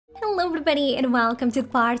Hello everybody and welcome to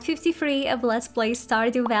part 53 of Let's Play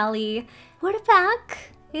Stardew Valley. We're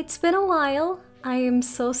back! It's been a while. I am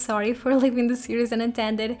so sorry for leaving the series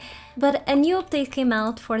unattended, but a new update came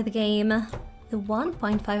out for the game. The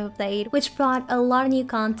 1.5 update, which brought a lot of new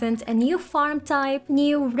content, a new farm type,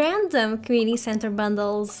 new random community center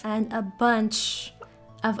bundles, and a bunch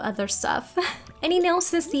of other stuff. And you know,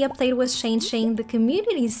 since the update was changing the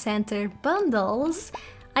community center bundles,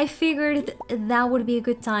 I figured that would be a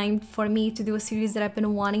good time for me to do a series that I've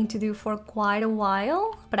been wanting to do for quite a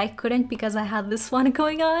while, but I couldn't because I had this one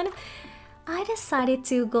going on. I decided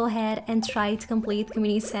to go ahead and try to complete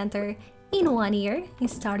Community Center in 1 year in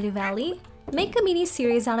Stardew Valley. Make a mini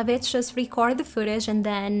series out of it, just record the footage, and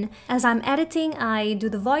then as I'm editing I do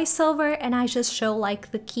the voiceover and I just show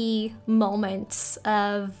like the key moments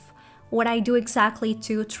of what I do exactly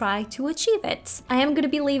to try to achieve it. I am gonna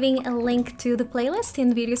be leaving a link to the playlist in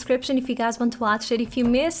the video description if you guys want to watch it. If you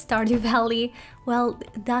missed Stardew Valley, well,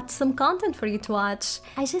 that's some content for you to watch.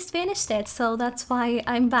 I just finished it, so that's why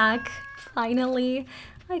I'm back, finally.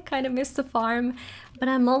 I kind of missed the farm, but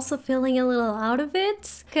I'm also feeling a little out of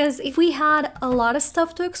it, because if we had a lot of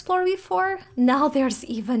stuff to explore before, now there's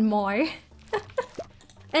even more.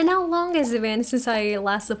 And how long has it been since I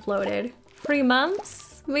last uploaded? 3 months?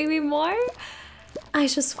 Maybe more? I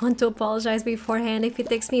just want to apologize beforehand if it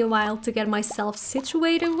takes me a while to get myself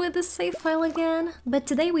situated with the save file again. But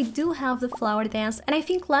today we do have the flower dance, and I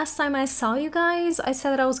think last time I saw you guys, I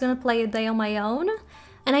said that I was gonna play a day on my own.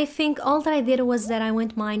 And I think all that I did was that I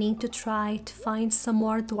went mining to try to find some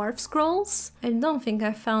more dwarf scrolls. I don't think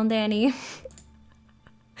I found any.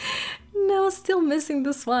 No, still missing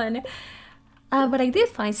this one. But I did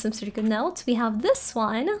find some pretty good notes. We have this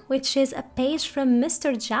one, which is a page from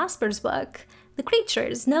Mr. Jasper's book. The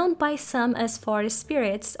creatures, known by some as forest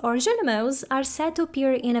spirits or Junimos, are said to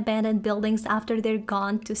appear in abandoned buildings after they're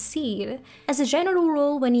gone to seed. As a general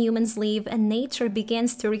rule, when humans leave and nature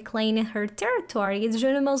begins to reclaim her territory, the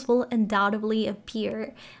Junimos will undoubtedly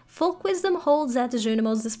appear. Folk wisdom holds that the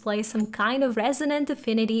Junimos display some kind of resonant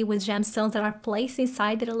affinity with gemstones that are placed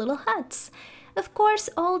inside their little huts. Of course,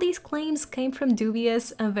 all these claims came from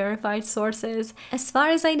dubious, unverified sources. As far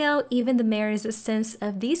as I know, even the mere existence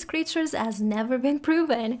of these creatures has never been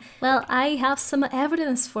proven. Well, I have some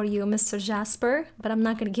evidence for you, Mr. Jasper, but I'm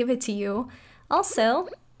not gonna give it to you. Also,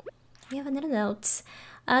 we have another note.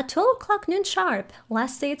 12 o'clock noon sharp,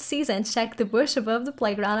 last day of season, check the bush above the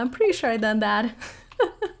playground. I'm pretty sure I've done that.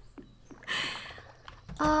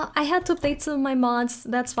 I had to update some of my mods,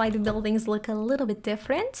 that's why the buildings look a little bit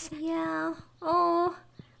different. Yeah, oh,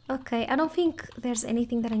 okay, I don't think there's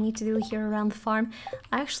anything that I need to do here around the farm.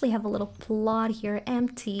 I actually have a little plot here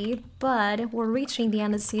empty, but we're reaching the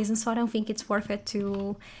end of the season, so I don't think it's worth it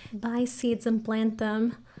to buy seeds and plant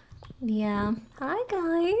them. Yeah, hi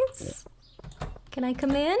guys! Can I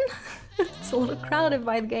come in? It's a little crowded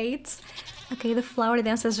by the gates. Okay, the flower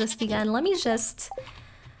dance has just begun. Let me just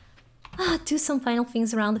do some final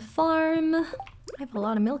things around the farm. I have a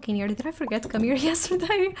lot of milk in here. Did I forget to come here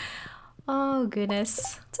yesterday? Oh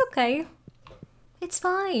goodness. It's okay. It's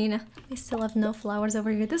fine. I still have no flowers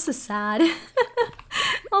over here. This is sad.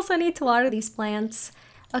 Also, I need to water these plants.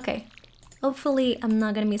 Okay. Hopefully, I'm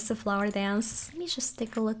not gonna miss the flower dance. Let me just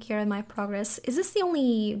take a look here at my progress. Is this the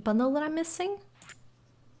only bundle that I'm missing?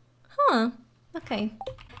 Huh. Okay.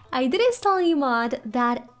 I did install a new mod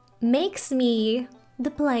that makes me the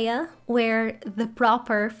player wear the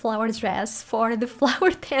proper flower dress for the flower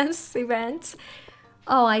dance event.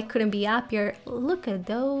 Oh, I couldn't be happier. Look at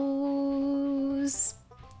those.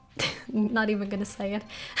 Not even gonna say it.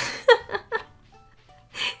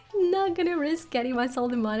 Not gonna risk getting myself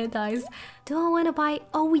demonetized. Do I want to buy?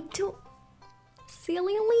 Oh, we do.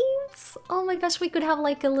 Ceiling leaves? Oh my gosh, we could have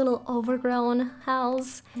like a little overgrown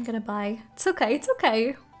house. I'm gonna buy. It's okay, it's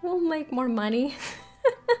okay. We'll make more money.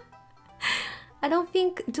 I don't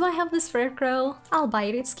think... Do I have this scarecrow? I'll buy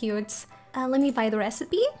it, it's cute. Let me buy the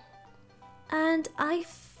recipe. And I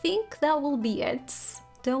think that will be it.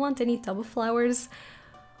 Don't want any tub of flowers.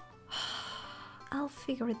 I'll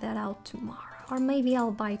figure that out tomorrow. Or maybe I'll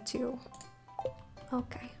buy 2.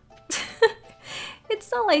 Okay.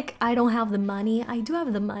 It's not like I don't have the money. I do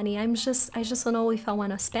have the money. I just don't know if I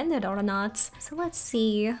want to spend it or not. So let's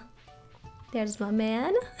see. There's my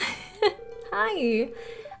man. Hi.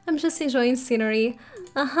 I'm just enjoying scenery.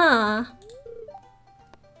 Uh-huh.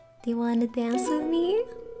 Do you want to dance with me?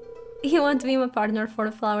 You want to be my partner for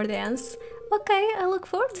the flower dance? Okay, I look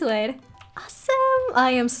forward to it. Awesome!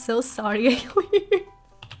 I am so sorry, Ailey.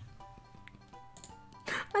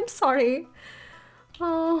 I'm sorry.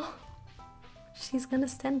 Oh, she's gonna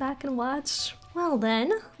stand back and watch. Well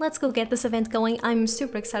then, let's go get this event going. I'm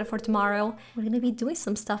super excited for tomorrow. We're gonna be doing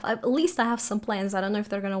some stuff. At least I have some plans. I don't know if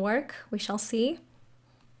they're gonna work. We shall see.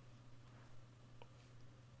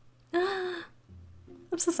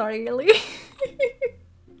 I'm so sorry, really.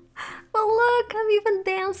 Well, look, I'm even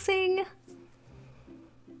dancing.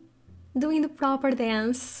 Doing the proper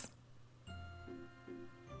dance.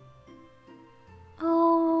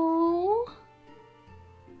 Oh.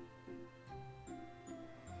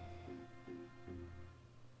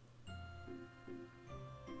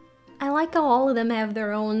 I like how all of them have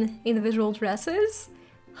their own individual dresses.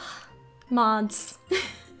 Mods.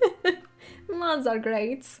 Mods are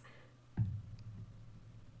great.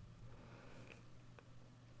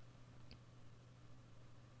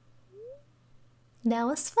 That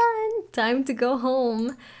was fun. Time to go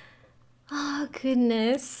home. Oh,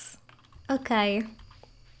 goodness. Okay.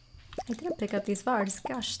 I didn't pick up these bars.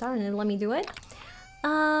 Gosh darn it, let me do it.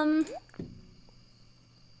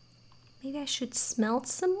 Maybe I should smelt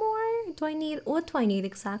some more? Do I need... What do I need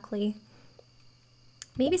exactly?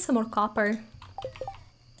 Maybe some more copper.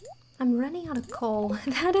 I'm running out of coal.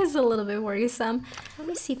 That is a little bit worrisome. Let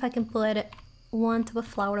me see if I can put one tub of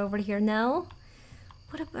flour over here now.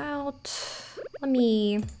 What about... Let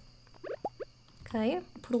me... Okay,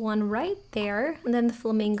 put one right there, and then the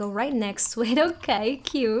flamingo right next to it. Okay,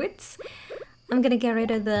 cute. I'm gonna get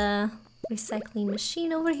rid of the recycling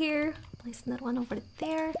machine over here. Placing that one over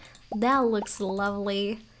there. That looks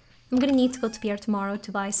lovely. I'm gonna need to go to Pierre tomorrow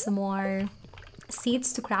to buy some more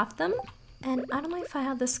seeds to craft them. And I don't know if I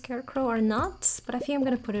have the scarecrow or not, but I think I'm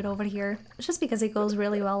gonna put it over here. Just because it goes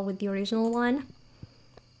really well with the original one.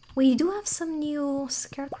 We do have some new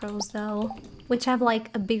scarecrows though, which have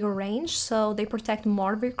like a bigger range, so they protect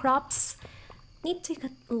more of your crops. Need to take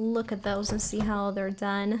a look at those and see how they're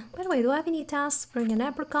done. By the way, do I have any tasks? Bring in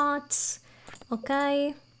apricots.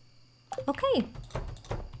 Okay. Okay.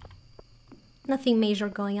 Nothing major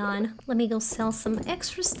going on. Let me go sell some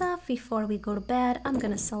extra stuff before we go to bed. I'm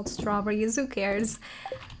gonna sell strawberries, who cares?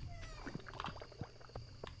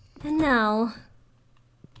 And now...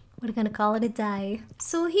 we're gonna call it a day.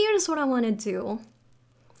 So here's what I want to do.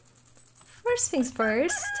 First things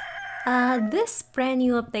first, this brand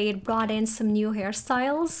new update brought in some new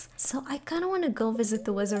hairstyles. So I kind of want to go visit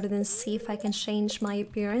the wizard and see if I can change my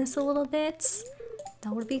appearance a little bit.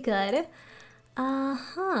 That would be good.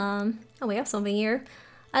 Oh, we have something here.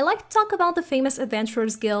 I like to talk about the famous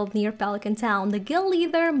Adventurers Guild near Pelican Town. The guild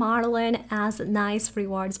leader, Marlon, has a nice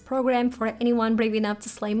rewards program for anyone brave enough to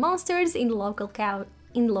slay monsters in local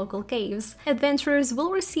caves. Adventurers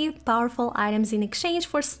will receive powerful items in exchange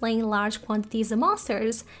for slaying large quantities of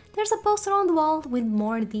monsters. There's a poster on the wall with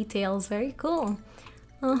more details. Very cool.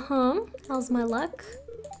 How's my luck?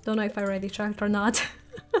 Don't know if I already checked or not.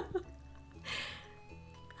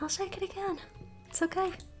 I'll check it again. It's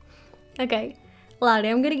okay. Okay. Laurie,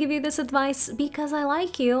 I'm gonna give you this advice because I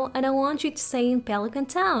like you and I want you to stay in Pelican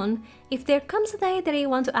Town. If there comes a day that you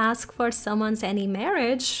want to ask for someone's hand in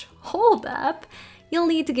marriage, hold up. You'll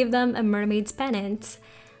need to give them a mermaid's pennant.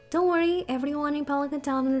 Don't worry, everyone in Pelican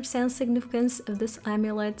Town understands the significance of this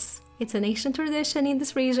amulet. It's an ancient tradition in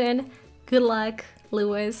this region. Good luck,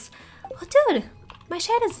 Lewis. Oh, dude, my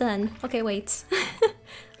shed is done. Okay, wait.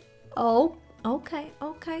 Oh, okay.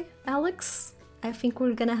 Alex, I think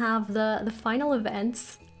we're gonna have the final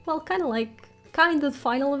event. Well, kind of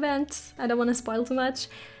final event. I don't want to spoil too much.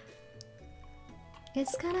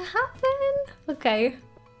 It's gonna happen. Okay.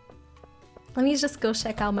 Let me just go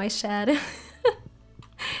check out my shed.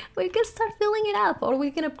 We can start filling it up, or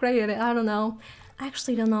we can upgrade it. I don't know. I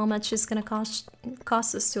actually don't know how much it's gonna cost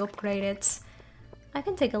us to upgrade it. I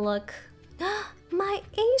can take a look. My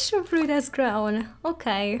ancient fruit has grown.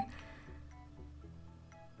 Okay.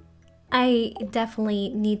 I definitely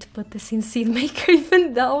need to put this in seed maker,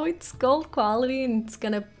 even though it's gold quality and it's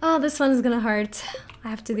gonna... Oh, this one is gonna hurt. I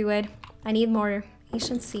have to do it. I need more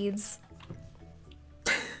ancient seeds.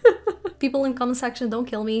 People in comment section, don't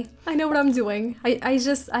kill me. I know what I'm doing. I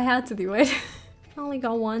had to do it. I only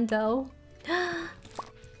got one though.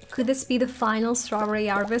 Could this be the final strawberry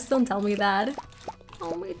harvest? Don't tell me that.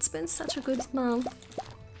 Oh, it's been such a good month.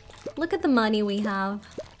 Look at the money we have.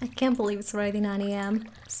 I can't believe it's already 9 AM.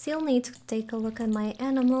 Still need to take a look at my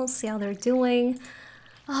animals, see how they're doing.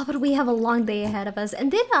 Oh, but we have a long day ahead of us.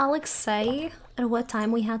 And did Alex say at what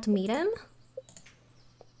time we had to meet him?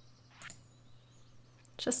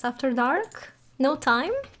 Just after dark? No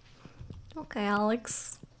time? Okay,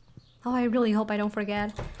 Alex. Oh, I really hope I don't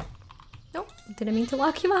forget. Nope, didn't mean to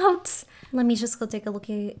lock you out. Let me just go take a look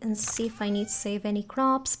and see if I need to save any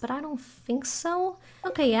crops, but I don't think so.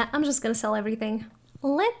 Okay, yeah, I'm just gonna sell everything.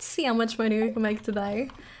 Let's see how much money we can make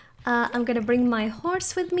today. I'm gonna bring my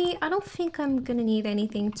horse with me. I don't think I'm gonna need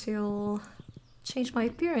anything to change my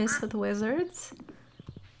appearance with the wizards.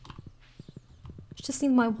 Just need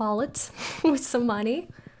my wallet with some money,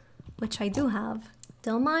 which I do have.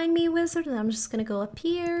 Don't mind me, wizard. I'm just gonna go up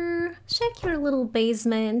here. Check your little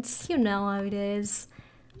basement. You know how it is.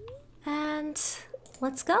 And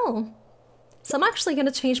let's go. So I'm actually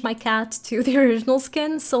gonna change my cat to the original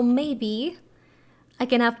skin, so maybe I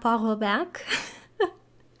can have Paro back.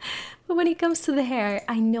 But when it comes to the hair,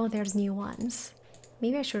 I know there's new ones.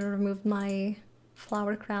 Maybe I should have removed my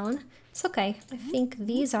flower crown. It's okay. I think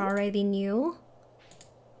these are already new.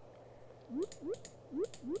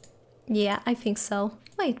 Yeah, I think so.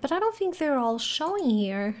 Wait, but I don't think they're all showing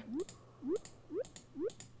here.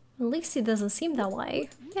 At least it doesn't seem that way.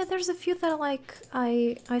 Yeah, there's a few that like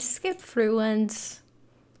I skip through and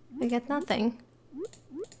I get nothing.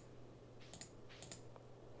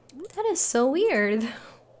 That is so weird.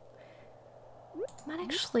 Might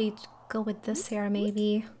actually go with this hair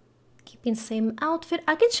maybe. Keeping same outfit.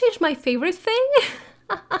 I can change my favorite thing.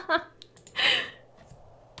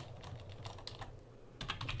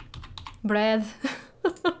 Bread.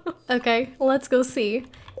 Okay, let's go see.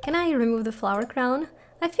 Can I remove the flower crown?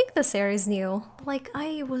 I think this hair is new. Like,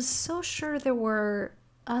 I was so sure there were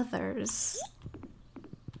others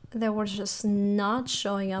that were just not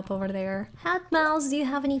showing up over there. Hat mouse, do you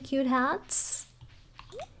have any cute hats?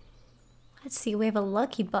 Let's see, we have a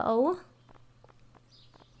lucky bow.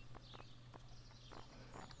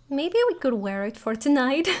 Maybe we could wear it for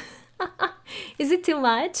tonight. Is it too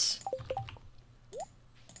much?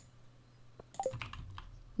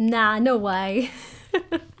 Nah, no way.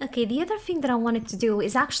 Okay, the other thing that I wanted to do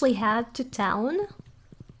is actually head to town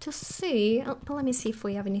to see. Oh, but let me see if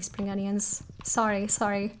we have any spring onions. Sorry.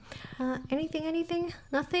 Anything?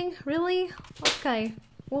 Nothing? Really? Okay.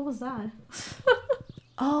 What was that?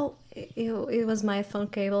 Oh, it was my phone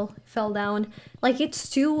cable. It fell down. Like, it's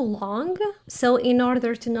too long. So in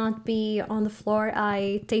order to not be on the floor,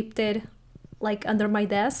 I taped it like under my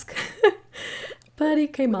desk. But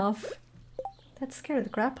it came off. That scared the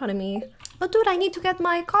crap out of me. Oh, dude, I need to get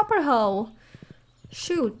my copper hoe.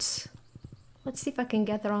 Shoot. Let's see if I can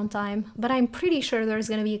get there on time. But I'm pretty sure there's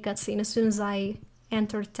gonna be a cutscene as soon as I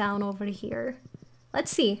enter town over here. Let's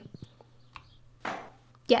see.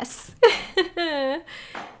 Yes.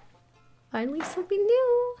 Finally something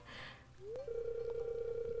new.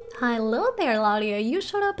 Hello there, Claudia. You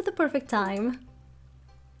showed up at the perfect time.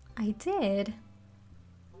 I did.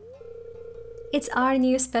 It's our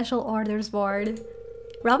new special orders board.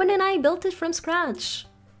 Robin and I built it from scratch.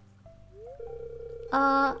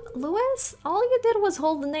 Louis, all you did was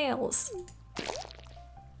hold the nails.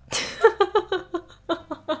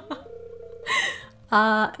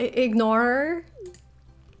 Ignore her.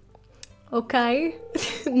 Okay,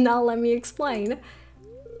 now let me explain.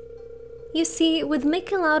 You see, with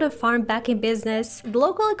making a lot of farm back in business, the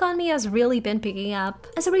local economy has really been picking up.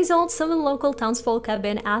 As a result, some of the local townsfolk have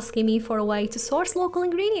been asking me for a way to source local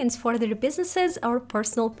ingredients for their businesses or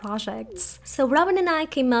personal projects. So Robin and I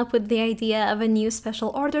came up with the idea of a new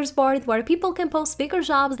special orders board where people can post bigger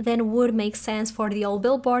jobs than would make sense for the old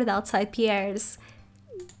billboard outside Pierre's.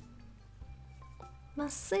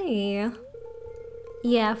 Let's see.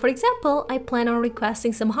 Yeah, for example, I plan on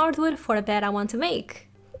requesting some hardwood for a bed I want to make.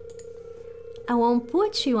 I won't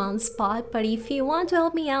put you on the spot, but if you want to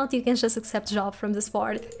help me out, you can just accept a job from this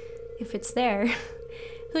board. If it's there.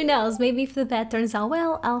 Who knows, maybe if the bed turns out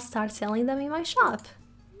well, I'll start selling them in my shop.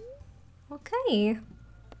 Okay.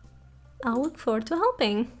 I'll look forward to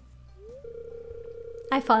helping.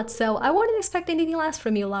 I thought so. I wouldn't expect anything less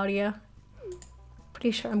from you, Claudia.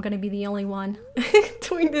 Pretty sure I'm gonna be the only one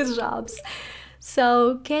doing these jobs.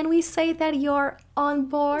 So, can we say that you're on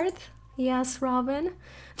board? Yes, Robin?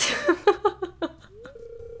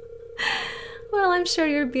 Well, I'm sure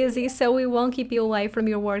you're busy, so we won't keep you away from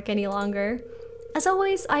your work any longer. As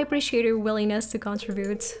always, I appreciate your willingness to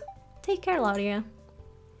contribute. Take care, Claudia.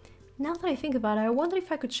 Now that I think about it, I wonder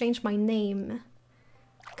if I could change my name.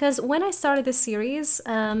 Because when I started this series,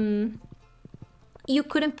 you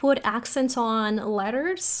couldn't put accents on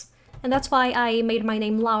letters. And that's why I made my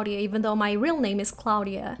name Claudia, even though my real name is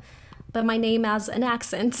Claudia. But my name has an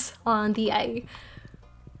accent on the A.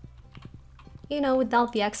 You know,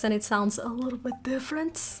 without the accent it sounds a little bit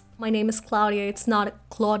different. My name is Claudia, it's not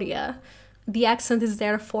Claudia. The accent is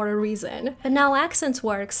there for a reason. But now accents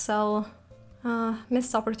work, so...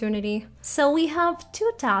 missed opportunity. So we have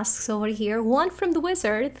two tasks over here, one from the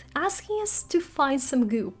wizard, asking us to find some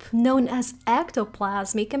goop, known as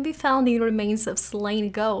ectoplasm. It can be found in remains of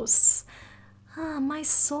slain ghosts. Ah, my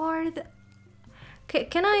sword.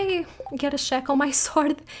 Can I get a check on my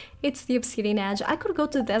sword? It's the obsidian edge. I could go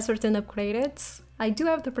to the desert and upgrade it. I do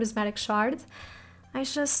have the prismatic shard. I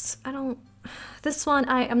don't... This one,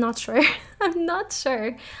 I'm not sure. I'm not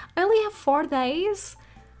sure. I only have 4 days.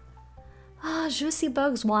 Ah, juicy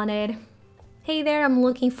bugs wanted. Hey there, I'm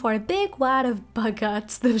looking for a big wad of bug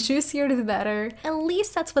guts. The juicier the better. At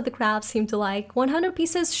least that's what the crabs seem to like. 100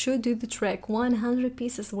 pieces should do the trick. 100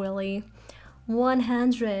 pieces, Willy.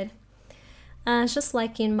 100. Just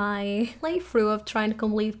like in my playthrough of trying to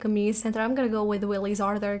complete community center, I'm gonna go with Willy's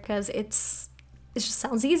order because it just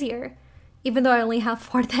sounds easier. Even though I only have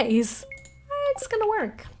 4 days. It's gonna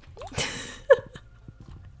work.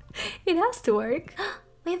 It has to work.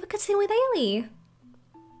 We have a cutscene with Ailey.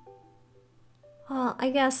 I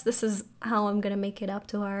guess this is how I'm gonna make it up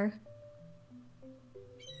to her.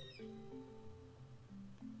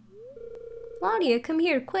 Claudia, come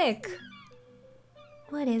here, quick.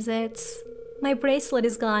 What is it? My bracelet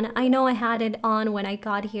is gone. I know I had it on when I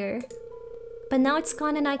got here. But now it's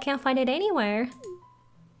gone and I can't find it anywhere.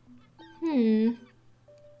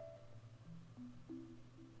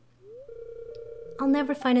 I'll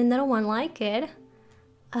never find another one like it.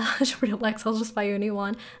 Relax, I'll just buy you a new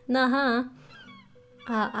one. Nah-huh.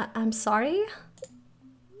 I'm sorry?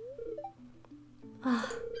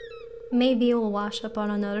 Maybe it will wash up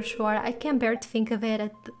on another shore. I can bear to think of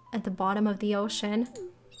it at the bottom of the ocean.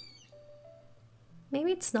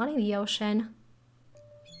 Maybe it's not in the ocean.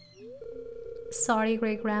 Sorry,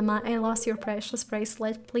 great grandma, I lost your precious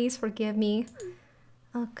bracelet. Please forgive me.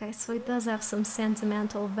 Okay, so it does have some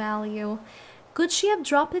sentimental value. Could she have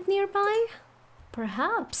dropped it nearby?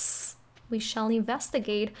 Perhaps. We shall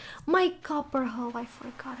investigate. My copper hoe, I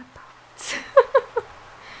forgot about.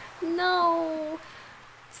 No,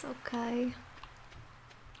 it's okay.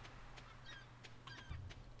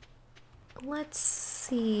 Let's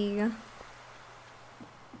see.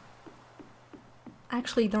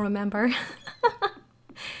 Actually, don't remember.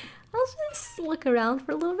 I'll just look around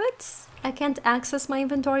for a little bit. I can't access my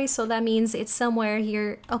inventory, so that means it's somewhere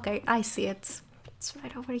here. Okay, I see it. It's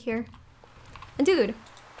right over here. Dude.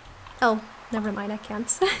 Oh, never mind, I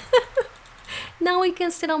can't. Now we can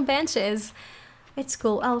sit on benches. It's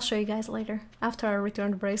cool. I'll show you guys later, after I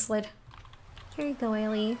return the bracelet. Here you go,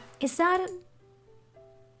 Ailey. Is that...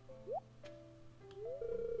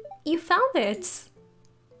 You found it!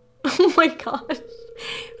 Oh my gosh.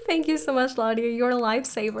 Thank you so much, Claudia. You're a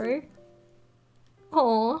lifesaver.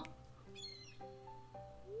 Oh.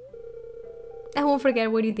 I won't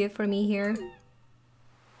forget what you did for me here.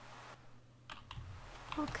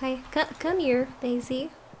 Okay, come here,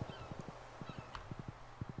 Daisy.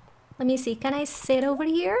 Let me see, can I sit over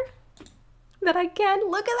here? That I can?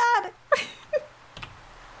 Look at that!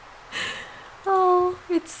 Oh,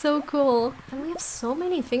 it's so cool. And we have so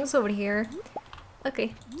many things over here.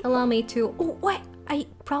 Okay, allow me to... Oh, wait! I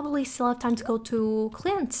probably still have time to go to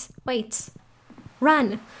Clint. Wait.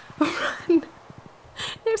 Run! Run!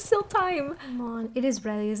 There's still time! Come on, it is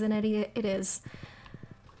ready, isn't it? It is.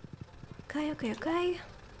 Okay, okay, okay.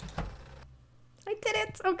 I did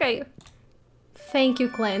it! Okay. Thank you,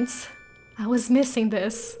 Clint. I was missing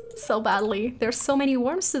this so badly. There's so many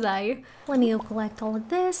worms today. Let me go collect all of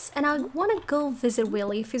this, and I want to go visit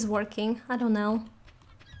Willy if he's working. I don't know.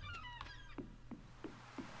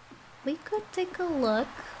 We could take a look.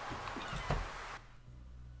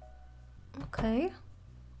 Okay.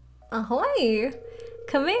 Ahoy!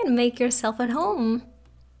 Come in, make yourself at home.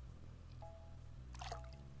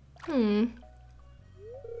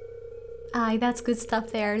 Aye, that's good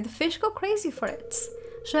stuff there. The fish go crazy for it.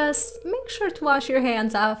 Just make sure to wash your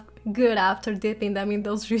hands off good after dipping them in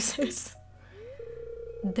those juices.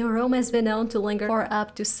 The aroma has been known to linger for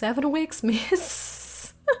up to 7 weeks,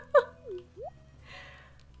 miss.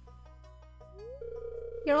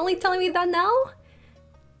 You're only telling me that now?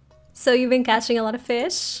 So you've been catching a lot of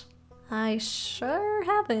fish? I sure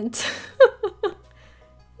haven't.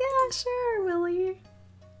 Yeah, sure, Willy.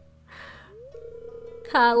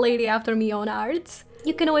 Lady after me own art.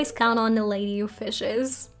 You can always count on the lady who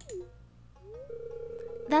fishes.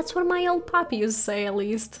 That's what my old papi used to say, at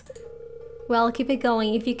least. Well, keep it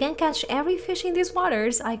going. If you can catch every fish in these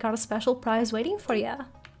waters, I got a special prize waiting for you.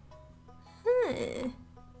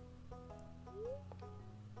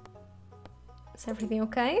 Is everything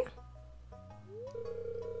okay?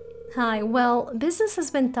 Hi, well, business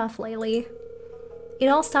has been tough lately. It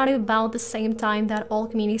all started about the same time that all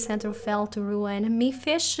community center fell to ruin. Me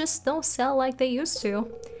fish just don't sell like they used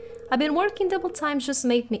to. I've been working double time just to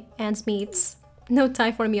make me ends meet. No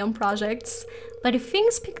time for me on projects. But if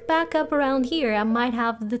things pick back up around here, I might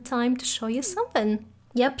have the time to show you something.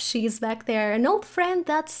 Yep, she's back there. An old friend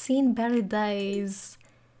that's seen better days.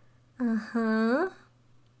 Uh-huh.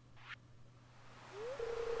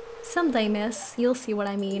 Someday, miss, you'll see what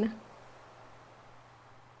I mean.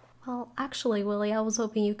 Well, actually, Willie, I was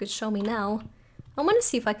hoping you could show me now. I want to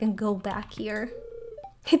see if I can go back here.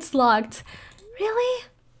 It's locked. Really?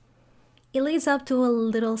 It leads up to a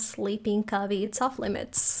little sleeping cubby. It's off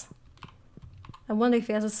limits. I wonder if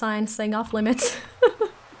he has a sign saying off limits.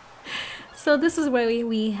 So this is where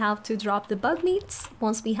we have to drop the bug meat.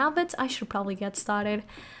 Once we have it, I should probably get started.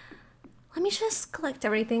 Let me just collect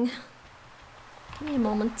everything. Give me a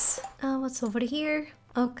moment. What's over here?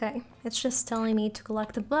 Okay, it's just telling me to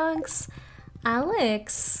collect the bugs.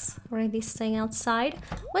 Alex, already staying outside.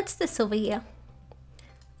 What's this over here?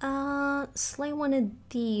 Slay one of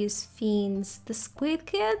these fiends. The squid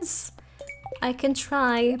kids? I can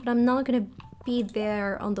try, but I'm not gonna be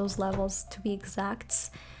there on those levels, to be exact.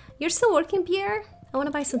 You're still working, Pierre? I want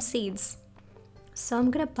to buy some seeds. So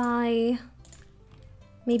I'm gonna buy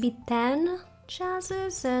maybe 10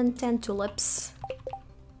 jazzes and 10 tulips.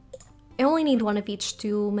 I only need one of each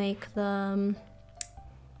to make the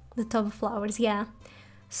tub of flowers, yeah.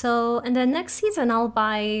 So, and then next season I'll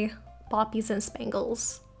buy poppies and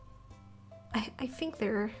spangles. I think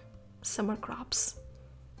they're summer crops.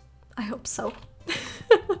 I hope so.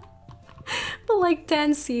 But like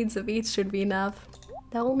 10 seeds of each should be enough.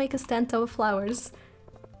 That will make us 10 tub of flowers.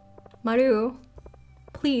 Maru,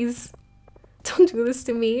 please, don't do this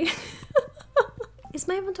to me. Is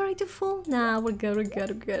my inventory too full? Nah, we're good, we're good,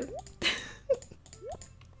 we're good.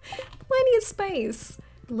 Plenty of space.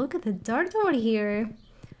 Look at the dirt over here.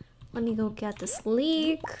 Let me go get this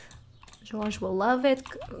leek. George will love it.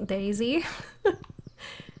 Daisy,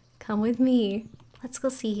 come with me. Let's go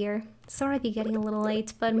see here. It's already getting a little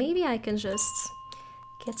late, but maybe I can just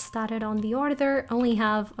get started on the order. Only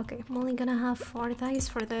have, okay, I'm only gonna have 4 dice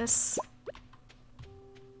for this.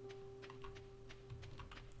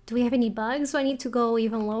 Do we have any bugs? Do I need to go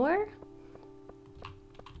even lower?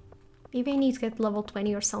 Maybe I need to get level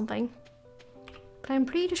 20 or something. But I'm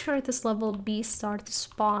pretty sure this level B start to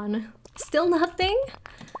spawn. Still nothing?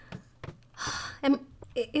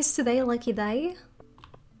 Is today a lucky day?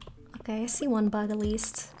 Okay, I see one bug at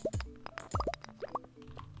least.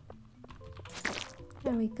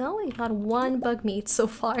 There we go, we got 1 bug meat so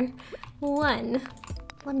far. 1.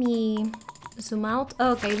 Let me zoom out.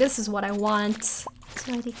 Okay, this is what I want. It's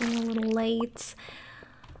already getting a little late.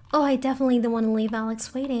 Oh, I definitely don't want to leave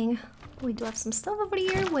Alex waiting. We do have some stuff over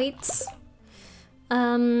here. Wait.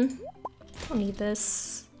 I don't need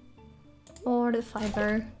this. Or the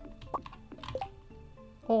fiber.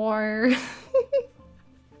 Or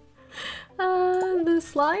the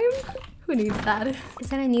slime? Who needs that? Is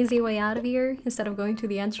that an easy way out of here instead of going to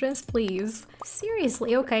the entrance? Please.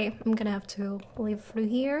 Seriously, okay. I'm gonna have to leave through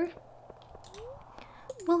here.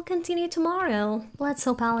 We'll continue tomorrow. Let's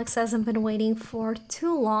hope Alex hasn't been waiting for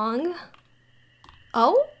too long.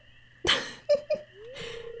 Oh?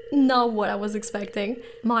 Not what I was expecting.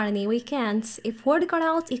 Marnie, we can't. If word got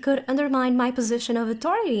out, it could undermine my position of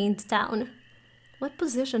authority in town. What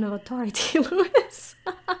position of authority, Louis?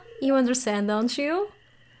 You understand, don't you?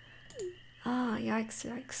 Ah, yikes,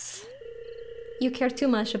 yikes. You care too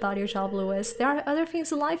much about your job, Louis. There are other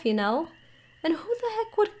things in life, you know? And who the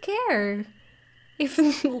heck would care if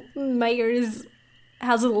Mayors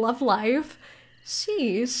has a love life?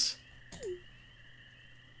 Sheesh.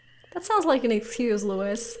 That sounds like an excuse,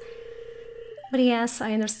 Louis. But yes,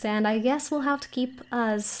 I understand. I guess we'll have to keep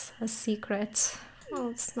us a secret. Well,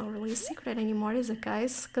 it's not really a secret anymore, is it,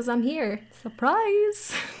 guys? Because I'm here.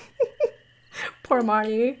 Surprise! Poor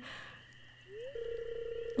Marnie.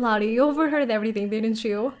 Laurie, you overheard everything, didn't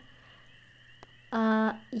you?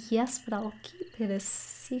 Yes, but I'll keep it a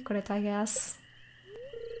secret, I guess.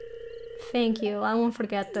 Thank you, I won't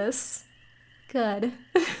forget this. Good.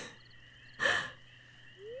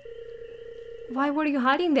 Why were you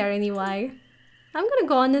hiding there anyway? I'm gonna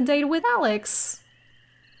go on a date with Alex.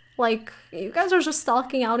 Like, you guys are just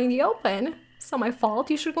stalking out in the open. It's not my fault.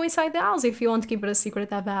 You should go inside the house if you want to keep it a secret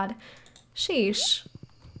that bad. Sheesh.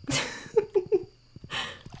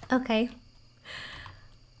 Okay.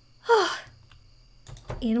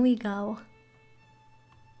 In we go.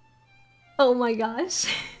 Oh my gosh.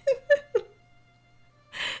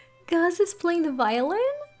 Gus is playing the violin?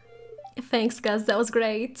 Thanks, Gus, that was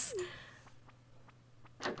great.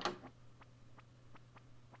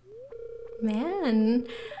 Man,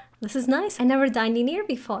 this is nice. I never dined in here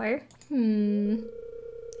before.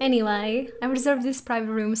 Anyway, I reserved this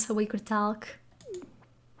private room so we could talk.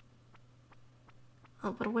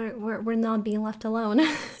 Oh, but we're not being left alone.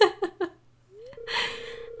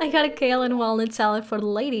 I got a kale and walnut salad for the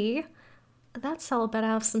lady. That salad better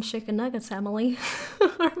have some chicken nuggets, Emily.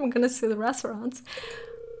 I'm gonna sue the restaurant.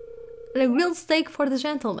 And a grilled steak for the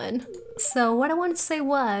gentleman. So what I wanted to say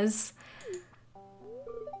was...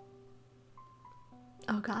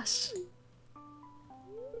 Oh gosh.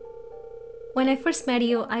 When I first met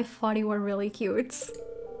you, I thought you were really cute.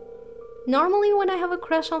 Normally when I have a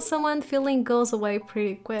crush on someone, feeling goes away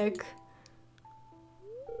pretty quick.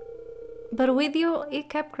 But with you, it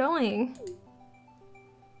kept growing.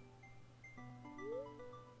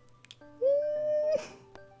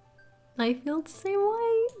 I feel the same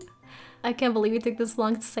way. I can't believe it took this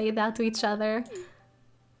long to say that to each other.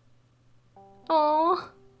 Aww.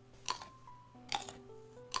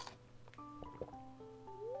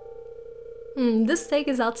 This steak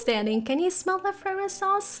is outstanding. Can you smell that fragrance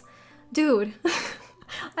sauce? Dude,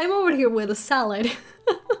 I'm over here with a salad.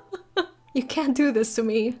 You can't do this to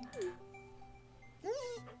me.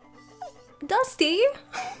 Dusty?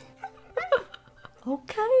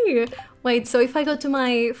 Okay. Wait, so if I go to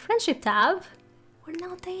my friendship tab, we're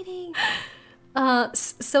now dating.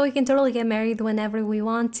 So we can totally get married whenever we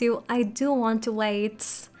want to. I do want to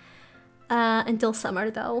wait until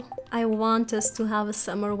summer though. I want us to have a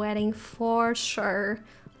summer wedding for sure.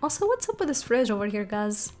 Also, what's up with this fridge over here,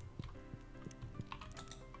 guys?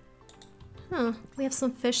 Huh, we have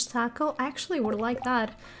some fish taco. I actually would like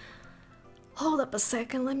that. Hold up a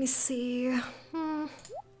second, let me see.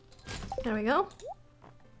 There we go.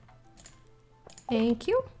 Thank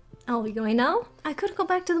you. I'll be going now. I could go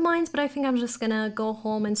back to the mines, but I think I'm just gonna go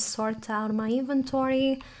home and sort out my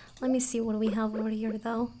inventory. Let me see what we have over here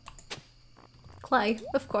though. Clay,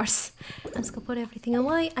 of course. Let's go put everything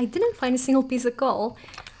away. I didn't find a single piece of coal.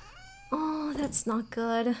 Oh, that's not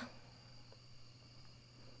good.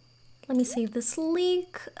 Let me save this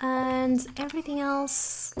leak and everything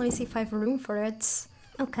else. Let me see if I have room for it.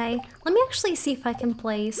 Okay, let me actually see if I can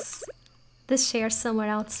place this chair somewhere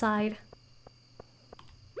outside.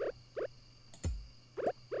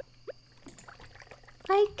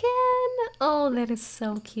 I can! Oh, that is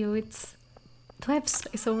so cute. Do I have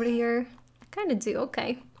space over here? I kind of do,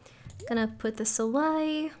 okay. Gonna put this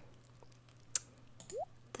away.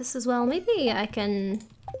 This as well. Maybe I can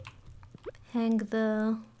hang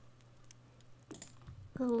the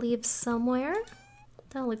leaves somewhere.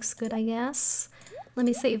 That looks good, I guess. Let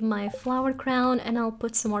me save my flower crown and I'll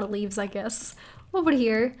put some more leaves, I guess, over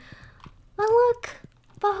here. Oh look!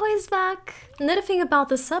 Baho is back! Another thing about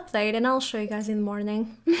this update, and I'll show you guys in the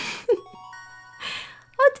morning.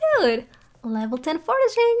 Oh dude! Level 10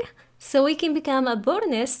 foraging! So we can become a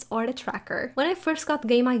botanist or a tracker. When I first got the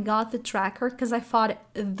game, I got the tracker because I thought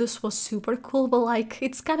this was super cool, but like,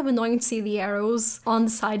 it's kind of annoying to see the arrows on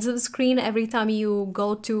the sides of the screen every time you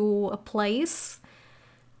go to a place.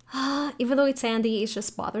 Even though it's handy, it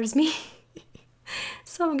just bothers me.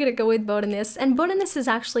 So I'm gonna go with botanist. And botanist is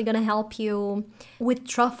actually gonna help you with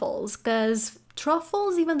truffles, because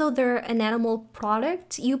truffles, even though they're an animal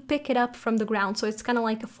product, you pick it up from the ground, so it's kind of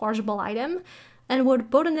like a forageable item. And what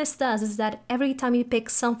botanist does is that every time you pick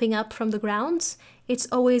something up from the ground, it's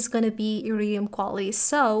always gonna be iridium quality.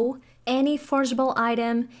 So any forageable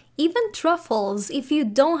item, even truffles, if you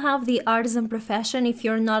don't have the artisan profession, if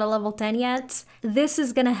you're not a level 10 yet, this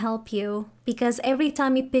is gonna help you. Because every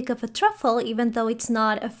time you pick up a truffle, even though it's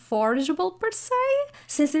not a forageable per se,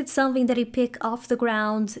 since it's something that you pick off the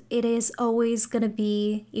ground, it is always gonna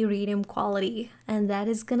be iridium quality. And that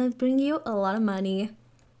is gonna bring you a lot of money.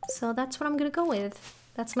 So that's what I'm gonna go with.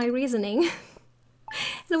 That's my reasoning.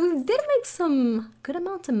 And we did make some good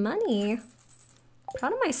amount of money.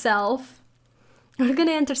 Proud of myself. We're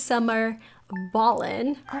gonna enter summer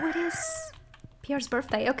ballin'. Oh, it is Pierre's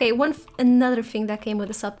birthday. Okay, another thing that came with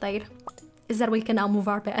this update is that we can now move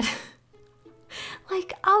our bed.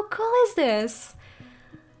 Like, how cool is this?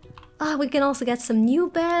 We can also get some new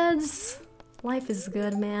beds. Life is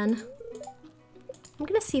good, man. I'm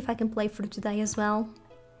gonna see if I can play through today as well.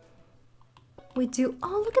 We do.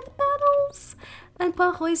 Oh, look at the battles! And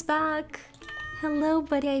Baho is back. Hello,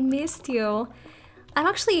 buddy. I missed you.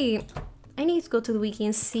 I need to go to the wiki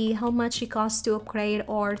and see how much it costs to upgrade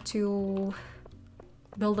or to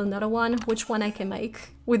build another one. Which one I can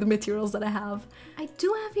make with the materials that I have. I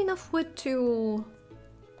do have enough wood to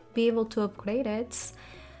be able to upgrade it.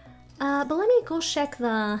 But let me go check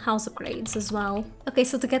the house upgrades as well. Okay,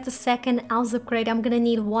 so to get the second house upgrade, I'm gonna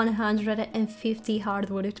need 150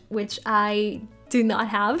 hardwood, which I do not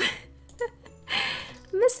have.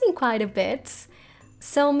 Missing quite a bit.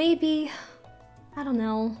 So maybe, I don't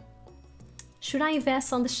know. Should I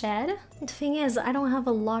invest on the shed? The thing is, I don't have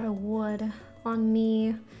a lot of wood on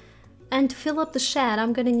me. And to fill up the shed,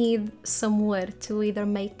 I'm gonna need some wood to either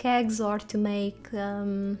make eggs or to make, what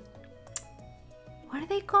are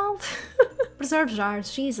they called? Preserve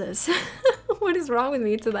jars, Jesus. What is wrong with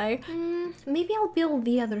me today? Maybe I'll build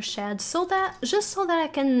the other shed just so that I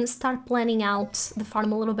can start planning out the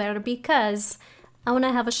farm a little better, because I want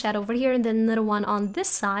to have a shed over here and then another one on this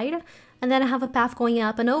side, and then I have a path going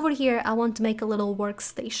up, and over here I want to make a little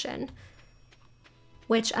workstation,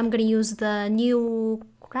 which I'm gonna use the new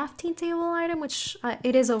crafting table item, which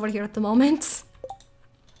it is over here at the moment.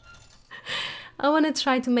 I want to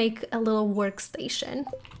try to make a little workstation.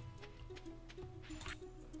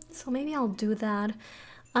 So maybe I'll do that.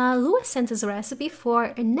 Lewis sent us a recipe for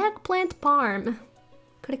an eggplant parm.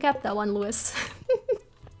 Could have kept that one, Lewis.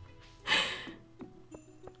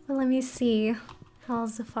 Well, let me see.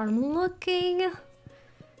 How's the farm looking?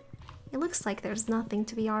 It looks like there's nothing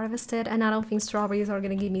to be harvested, and I don't think strawberries are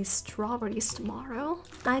gonna give me strawberries tomorrow.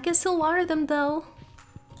 I can still water them though.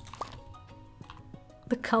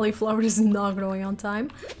 The cauliflower is not growing on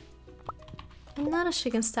time. Another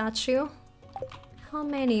chicken statue. How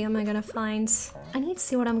many am I gonna find? I need to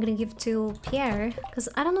see what I'm gonna give to Pierre, because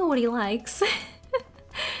I don't know what he likes.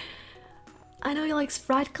 I know he likes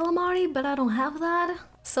fried calamari, but I don't have that.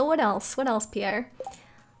 So what else? What else, Pierre?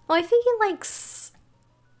 Oh, I think he likes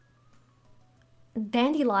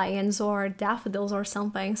dandelions or daffodils or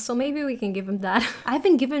something, so maybe we can give him that. I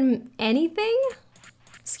haven't given him anything?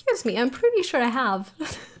 Excuse me, I'm pretty sure I have.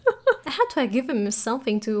 I had to give him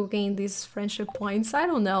something to gain these friendship points. I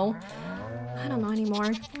don't know. I don't know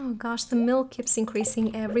anymore. Oh gosh, the milk keeps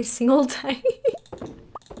increasing every single day.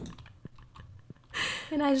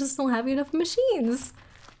 And I just don't have enough machines.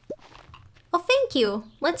 Oh, thank you.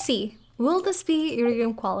 Let's see. Will this be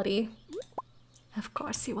iridium quality? Of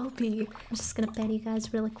course it will be. I'm just gonna pet you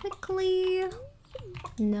guys really quickly.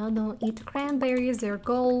 No, don't eat the cranberries, they're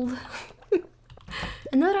gold.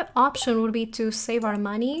 Another option would be to save our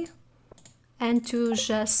money and to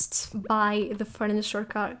just buy the furniture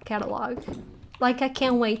catalog. Like, I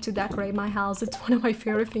can't wait to decorate my house. It's one of my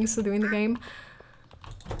favorite things to do in the game.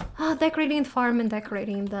 Decorating the farm and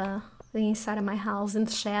decorating the inside of my house and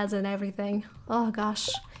the sheds and everything. Oh gosh.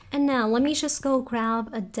 And now let me just go grab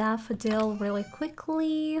a daffodil really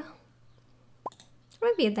quickly.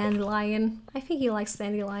 Maybe a dandelion. I think he likes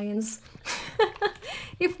dandelions.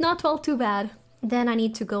 If not, well, too bad. Then I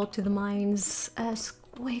need to go to the mines as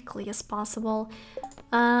quickly as possible.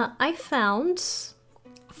 I found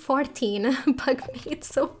 14 bug meat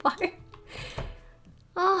so far.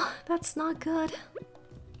 Oh, that's not good.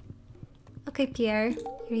 Okay, Pierre,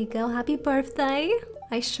 here you go. Happy birthday.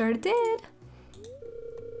 I sure did.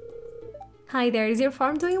 Hi there, is your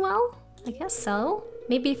farm doing well? I guess so.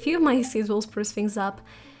 Maybe a few of my seeds will spruce things up.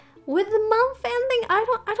 With the month ending, I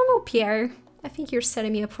don't know, Pierre. I think you're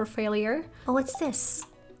setting me up for failure. Oh, what's this?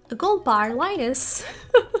 A gold bar, Linus.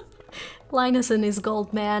 Linus and his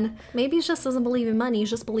gold, man. Maybe he just doesn't believe in money, he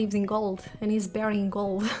just believes in gold. And he's burying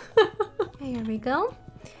gold. Okay, here we go.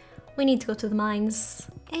 We need to go to the mines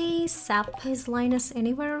ASAP. Is Linus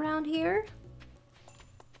anywhere around here?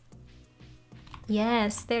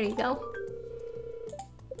 Yes, there you go.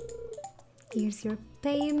 Here's your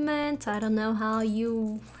payment. I don't know how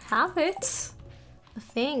you have it.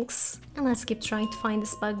 Thanks. And let's keep trying to find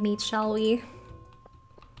this bug meat, shall we?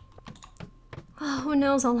 Oh, who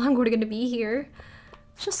knows how long we're gonna be here.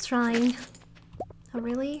 Just trying. Oh,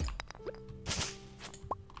 really?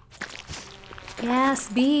 Yes,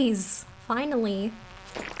 bees! Finally!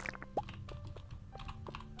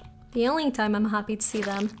 The only time I'm happy to see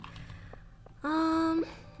them.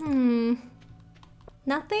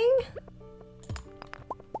 Nothing?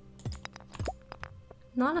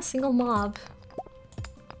 Not a single mob.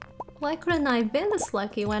 Why couldn't I have been this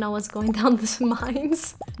lucky when I was going down the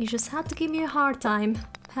mines? You just had to give me a hard time,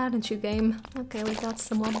 hadn't you, game? Okay, we got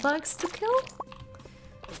some more bugs to kill.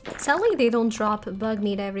 Sadly, they don't drop bug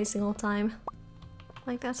meat every single time.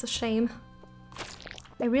 Like, that's a shame.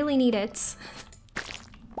 I really need it.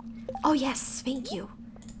 Oh yes, thank you.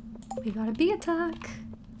 We got a bee attack.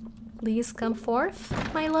 Please come forth,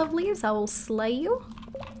 my lovelies. I will slay you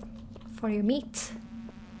for your meat.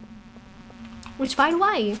 Which, by the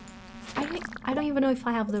way, I don't even know if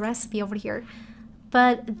I have the recipe over here,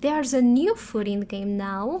 but there's a new food in the game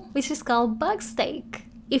now, which is called bug steak.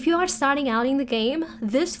 If you are starting out in the game,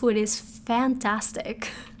 this food is fantastic.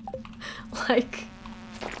 Like,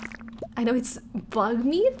 I know it's bug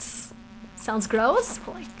meats, sounds gross,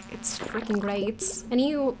 but like, it's freaking great. And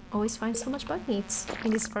you always find so much bug meats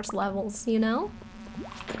in these first levels, you know?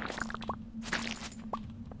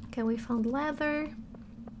 Okay, we found leather.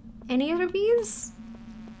 Any other bees?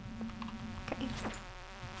 Okay.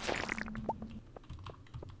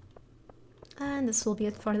 And this will be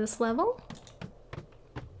it for this level.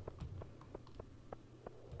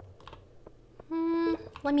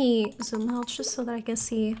 Let me zoom out just so that I can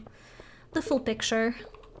see the full picture.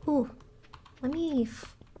 Ooh, let me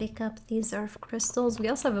pick up these earth crystals. We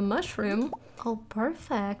also have a mushroom. Oh,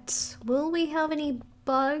 perfect. Will we have any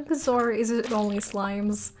bugs or is it only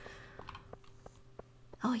slimes?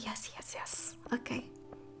 Oh, yes, yes, yes. Okay.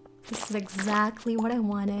 This is exactly what I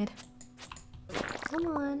wanted. Come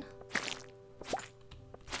on.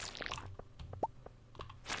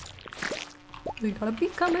 We gotta be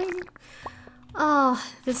coming. Oh,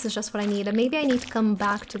 this is just what I need. Maybe I need to come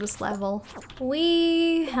back to this level.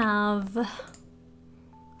 We have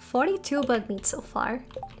 42 bug meat so far.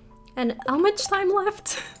 And how much time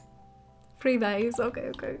left? 3 days. Okay,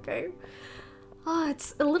 okay, okay. Oh,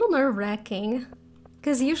 it's a little nerve-wracking.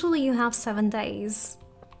 Because usually you have 7 days.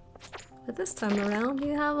 But this time around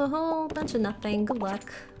you have a whole bunch of nothing. Good luck.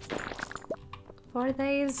 4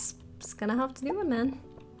 days. Just gonna have to do it, man.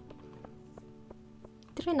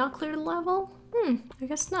 Did I not clear the level? I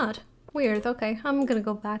guess not. Weird, okay. I'm gonna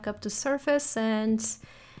go back up to surface and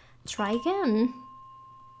try again.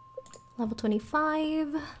 Level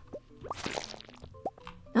 25.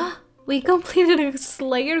 We completed a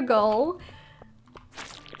Slayer goal!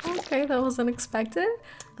 Okay, that was unexpected.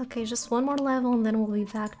 Okay, just one more level and then we'll be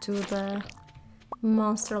back to the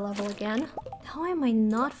monster level again. How am I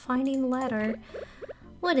not finding the letter?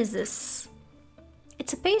 What is this?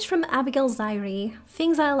 It's a page from Abigail's diary.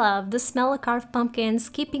 Things I love: the smell of carved pumpkins,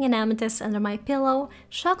 keeping an amethyst under my pillow,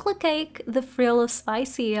 chocolate cake, the thrill of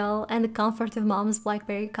spicy ale, and the comfort of mom's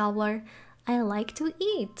blackberry cobbler. I like to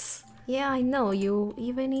eat. Yeah, I know, you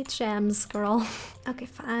even eat jams, girl. Okay,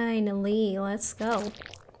 finally, let's go.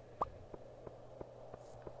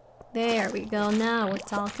 There we go, now we're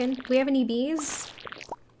talking. Do we have any bees?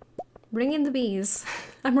 Bring in the bees.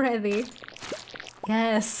 I'm ready.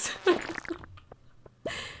 Yes.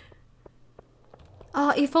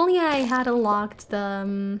 Oh, if only I had unlocked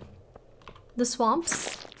the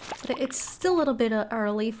swamps. But it's still a little bit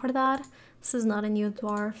early for that. This is not a new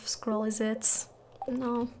dwarf scroll, is it?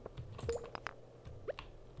 No.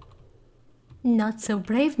 Not so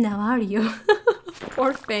brave now, are you?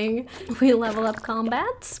 Poor thing. We level up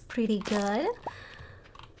combat. Pretty good.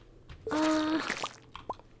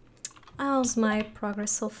 How's my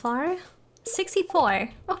progress so far? 64.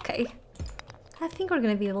 Okay. I think we're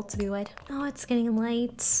gonna be able to do it. Oh, it's getting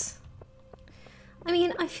late. I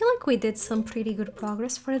mean, I feel like we did some pretty good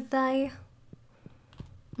progress for the day.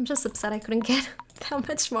 I'm just upset I couldn't get that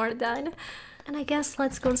much more done. And I guess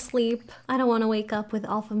let's go to sleep. I don't want to wake up with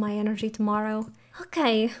half of my energy tomorrow.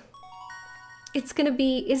 Okay. It's gonna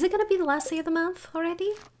be... Is it gonna be the last day of the month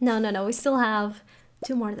already? No, no, no. We still have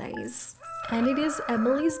 2 more days. And it is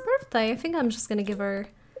Emily's birthday. I think I'm just gonna give her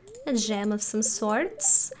a gem of some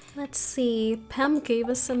sorts. Let's see. Pam gave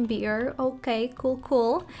us some beer. Okay, cool,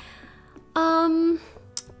 cool.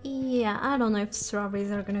 Yeah, I don't know if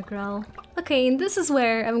strawberries are gonna grow. Okay, and this is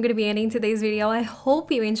where I'm gonna be ending today's video. I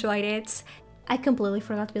hope you enjoyed it. I completely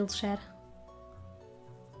forgot to build shed.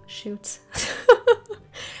 Shoot.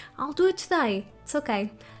 I'll do it today. It's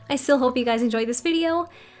okay. I still hope you guys enjoyed this video.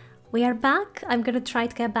 We are back. I'm gonna try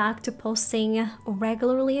to get back to posting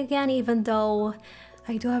regularly again, even though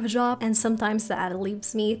I do have a job and sometimes that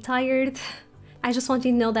leaves me tired. I just want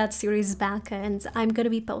you to know that series is back and I'm gonna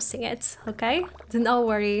be posting it, okay? Don't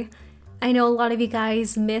worry. I know a lot of you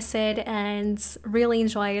guys miss it and really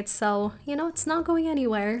enjoy it, so, you know, it's not going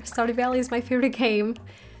anywhere. Stardew Valley is my favorite game.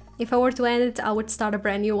 If I were to end it, I would start a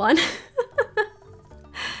brand new one.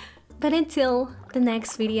 But until the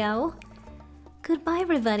next video, goodbye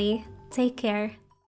everybody. Take care.